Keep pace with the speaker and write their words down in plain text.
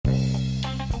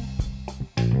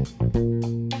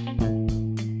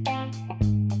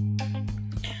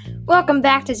Welcome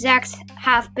back to Zach's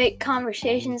Half-Baked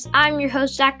Conversations. I'm your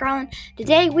host, Zach Garland.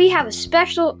 Today we have a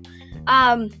special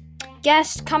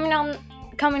guest coming on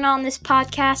this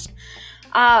podcast.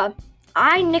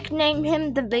 I nicknamed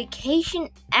him the Vacation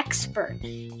Expert.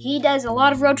 He does a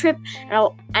lot of road trip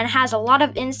and has a lot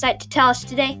of insight to tell us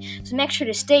today, so make sure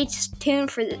to stay tuned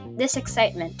for this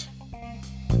excitement.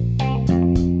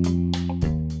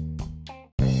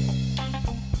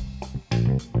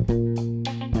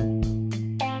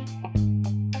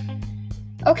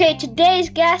 Okay, today's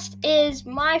guest is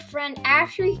my friend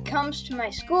Asher. He comes to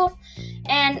my school,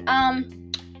 and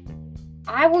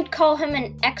I would call him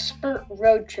an expert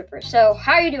road tripper. So,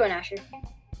 how are you doing, Asher?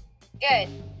 Good.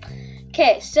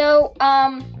 Okay, so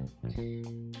how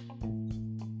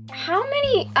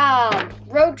many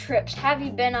road trips have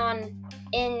you been on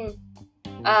in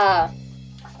the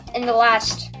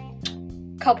last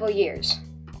couple years?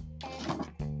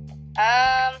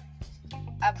 About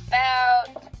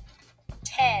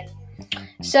 10.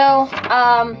 So,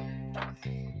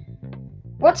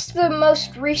 what's the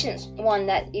most recent one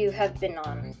that you have been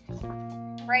on?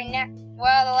 Right now,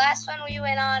 well, the last one we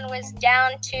went on was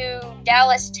down to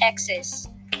Dallas, Texas.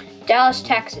 Dallas,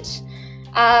 Texas.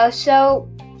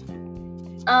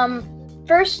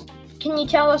 First, can you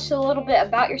tell us a little bit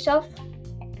about yourself?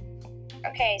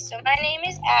 Okay, so my name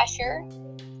is Asher.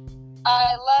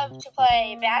 I love to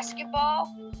play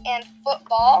basketball and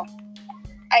football.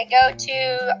 I go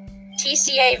to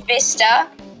TCA Vista,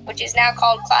 which is now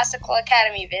called Classical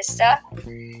Academy Vista.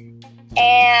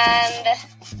 And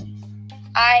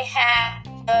I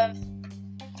have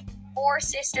 4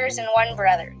 sisters and 1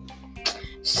 brother.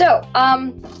 So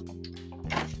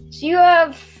you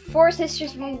have 4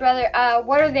 sisters and 1 brother.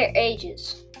 What are their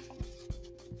ages?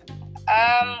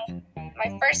 My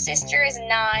first sister is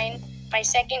 9. My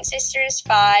second sister is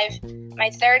 5. My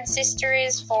third sister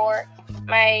is 4.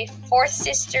 My 4th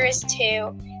sister is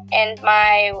 2. And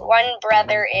my 1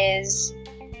 brother is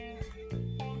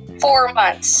 4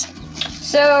 months.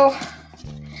 So,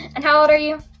 and how old are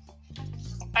you?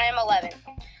 I am 11.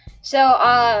 So,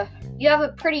 you have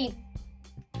a pretty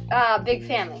big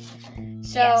family.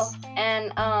 So, yes.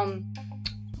 And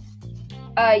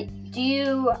do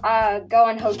you go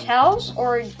in hotels,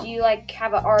 or do you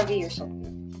have an RV or something?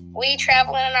 We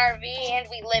travel in an RV and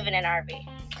we live in an RV.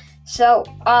 So,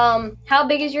 how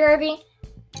big is your RV?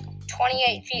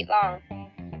 28 feet long.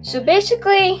 So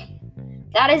basically,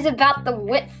 that is about the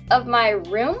width of my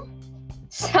room.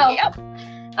 So, yep.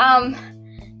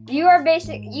 You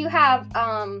have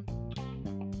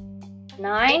 9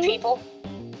 8 people.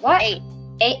 What? 8.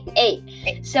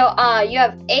 8. So, you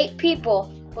have 8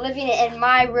 people living in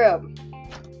my room,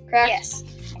 correct? Yes.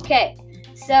 Okay,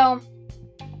 so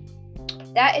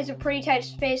that is a pretty tight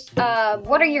space.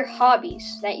 What are your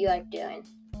hobbies that you like doing?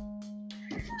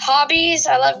 Hobbies,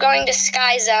 I love going to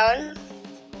Sky Zone,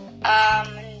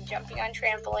 and jumping on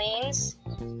trampolines.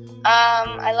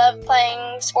 I love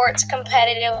playing sports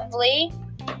competitively,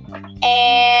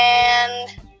 and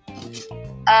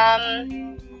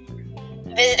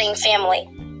visiting family.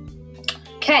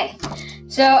 Okay,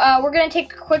 so we're gonna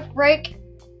take a quick break.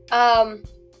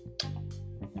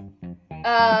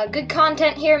 Good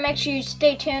content here. Make sure you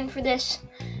stay tuned for this,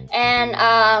 and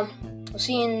we'll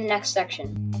see you in the next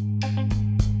section.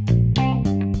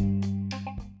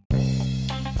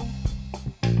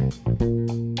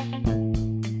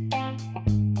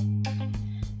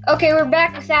 Okay, we're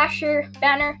back with Asher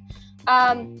Banner.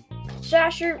 So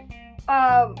Asher,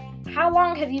 how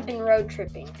long have you been road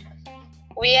tripping?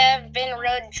 We have been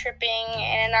road tripping in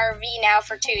an RV now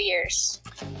for 2 years.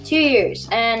 2 years,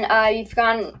 and you've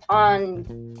gone on,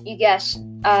 you guess,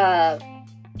 10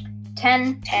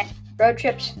 road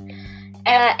trips.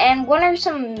 And what are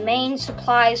some main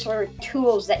supplies or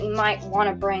tools that you might want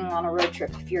to bring on a road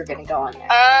trip if you're going to go on there?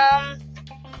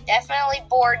 Definitely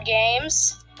board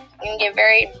games. You can get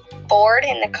very bored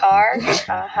in the car.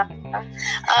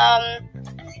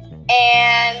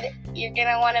 And you're going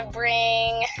to want to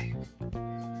bring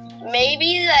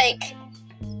maybe an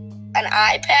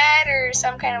iPad or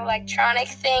some kind of electronic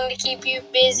thing to keep you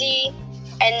busy.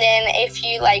 And then if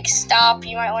you stop,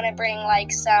 you might want to bring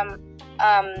some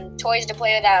toys to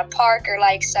play with at a park, or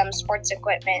some sports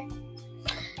equipment.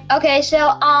 Okay, so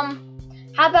how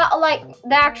about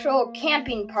the actual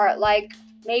camping part,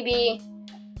 maybe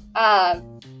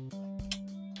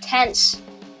tents?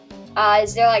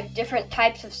 Is there different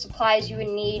types of supplies you would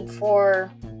need for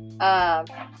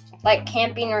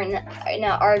camping or in an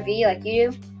RV like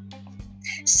you do?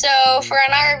 So for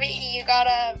an RV, you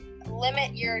gotta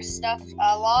limit your stuff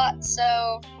a lot.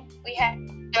 So we have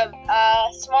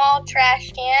small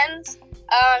trash cans.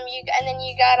 And then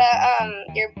you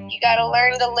gotta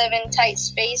learn to live in tight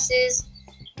spaces,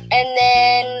 and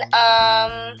then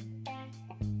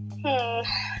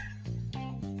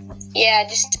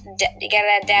you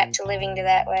gotta adapt to living to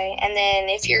that way. And then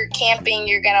if you're camping,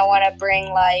 you're gonna want to bring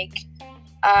like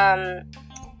a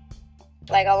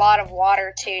lot of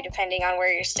water too, depending on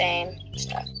where you're staying.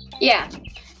 Yeah.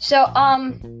 So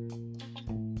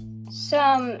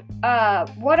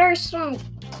what are some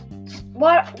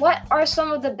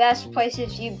of the best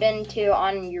places you've been to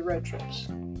on your road trips?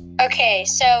 Okay,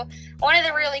 so one of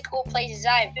the really cool places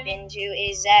I've been to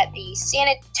is at the San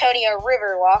Antonio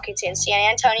Riverwalk. It's in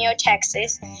San Antonio,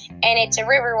 Texas, and it's a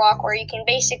river walk where you can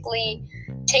basically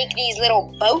take these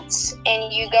little boats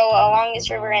and you go along this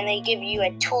river and they give you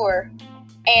a tour.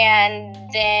 And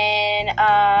then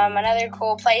another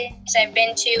cool place I've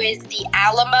been to is the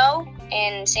Alamo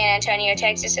in San Antonio,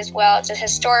 Texas as well. It's a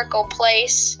historical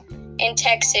place in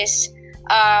Texas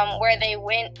where they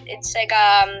went. It's like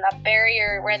a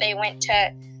barrier where they went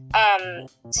to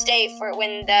stay for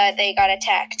when they got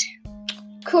attacked.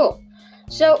 Cool.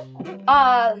 So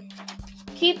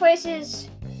key places,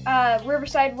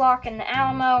 Riverside Walk and the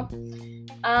Alamo.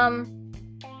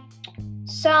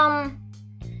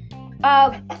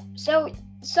 So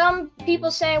some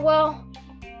people say, well,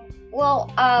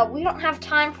 we don't have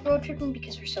time for road tripping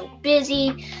because we're so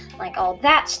busy, like all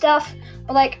that stuff.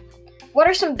 But like, what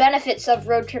are some benefits of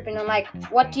road tripping, and like,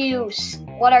 what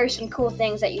are some cool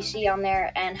things that you see on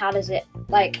there, and how is it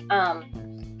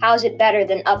better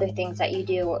than other things that you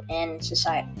do in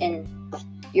society, in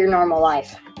your normal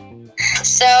life?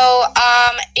 So,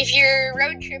 if you're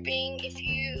road tripping, if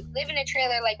you live in a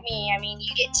trailer like me, I mean,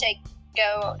 you get to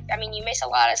go, you miss a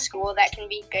lot of school. That can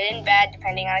be good and bad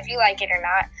depending on if you like it or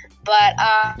not. But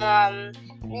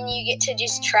then you get to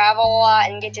just travel a lot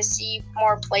and get to see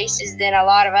more places than a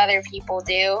lot of other people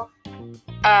do.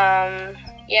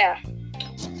 Yeah.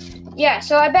 Yeah,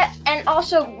 so I bet, and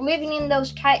also living in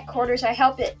those tight quarters, I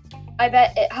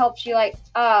bet it helps you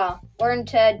learn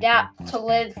to adapt to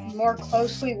live more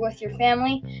closely with your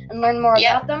family and learn more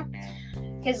about them.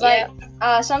 Because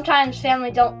sometimes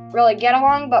family don't really get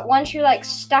along, but once you're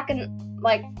stuck in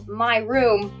my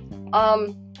room,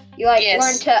 you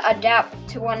learn to adapt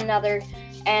to one another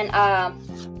and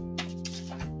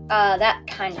that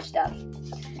kind of stuff.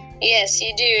 Yes,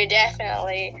 you do,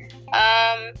 definitely.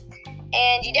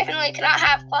 And you definitely cannot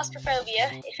have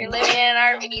claustrophobia if you're living in an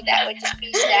RV. That would just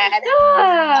be sad.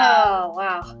 Oh,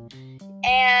 wow.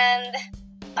 And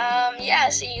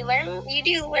so you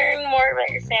do learn more about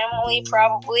your family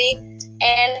probably,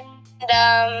 and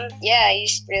you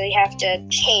just really have to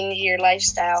change your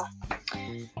lifestyle.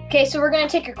 Okay, so we're gonna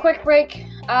take a quick break,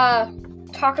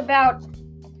 talk about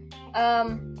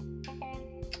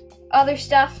other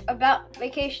stuff about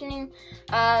vacationing,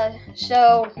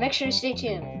 so make sure to stay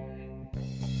tuned.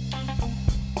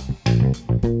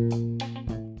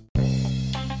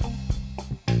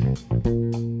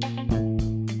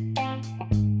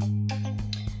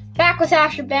 Back with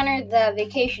Asher Benner, the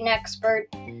vacation expert.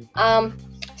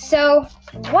 So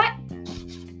what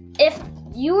if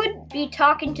you would be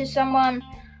talking to someone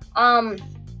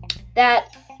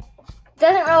that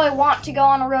doesn't really want to go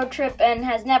on a road trip and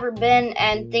has never been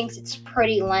and thinks it's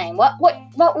pretty lame? What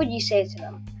would you say to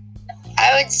them?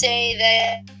 I would say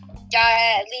that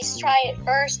at least try it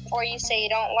first before you say you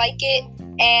don't like it.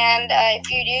 And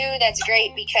if you do, that's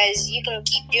great, because you can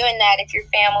keep doing that if your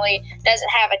family doesn't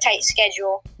have a tight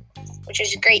schedule, which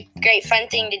is a great fun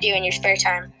thing to do in your spare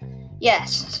time.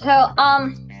 Yes. So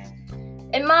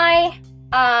in my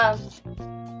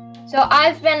so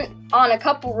I've been on a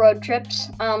couple road trips,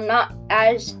 not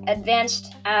as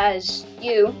advanced as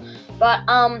you, but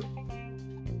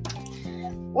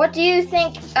what do you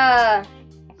think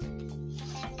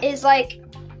is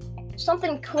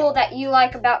something cool that you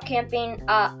like about camping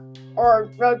or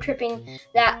road tripping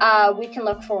that we can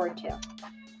look forward to?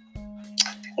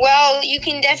 Well, you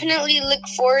can definitely look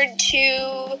forward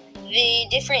to the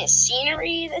different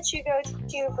scenery that you go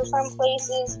to for some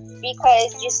places,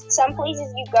 because just some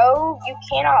places you go, you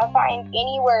cannot find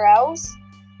anywhere else.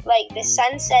 Like the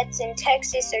sunsets in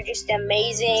Texas are just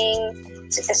amazing.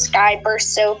 It's like the sky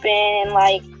bursts open, and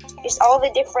just all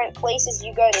the different places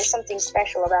you go, there's something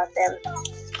special about them.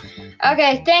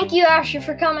 Okay, thank you, Asher,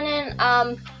 for coming in.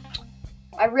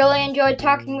 I really enjoyed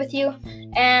talking with you,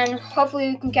 and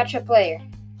hopefully we can catch up later.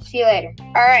 See you later.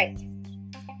 All right.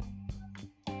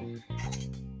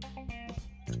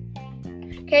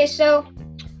 Okay, so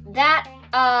that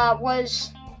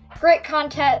was great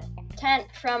content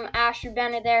from Asher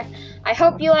Benner there. I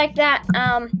hope you like that.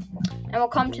 and we'll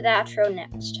come to the outro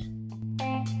next.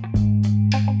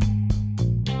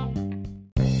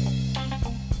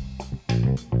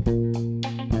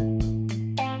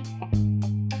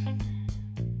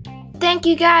 Thank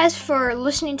you guys for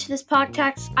listening to this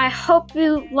podcast. I hope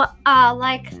you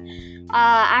like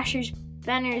Asher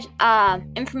Benner's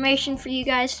information for you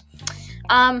guys.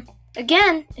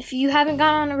 Again, if you haven't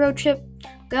gone on a road trip,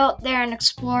 go out there and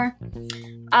explore.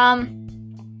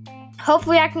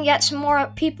 Hopefully I can get some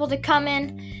more people to come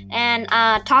in and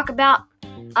talk about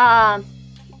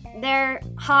their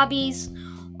hobbies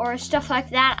or stuff like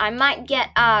that. I might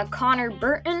get Connor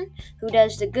Burton, who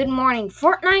does the Good Morning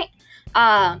Fortnite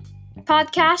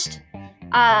podcast,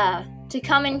 to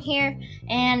come in here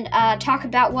and talk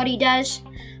about what he does.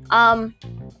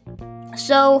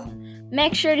 So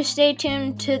make sure to stay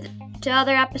tuned to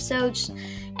other episodes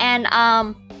and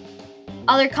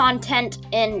other content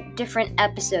in different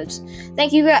episodes.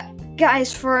 Thank you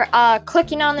guys for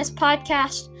clicking on this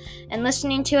podcast and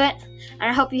listening to it, and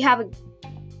I hope you have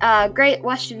a great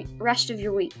rest of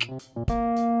your week.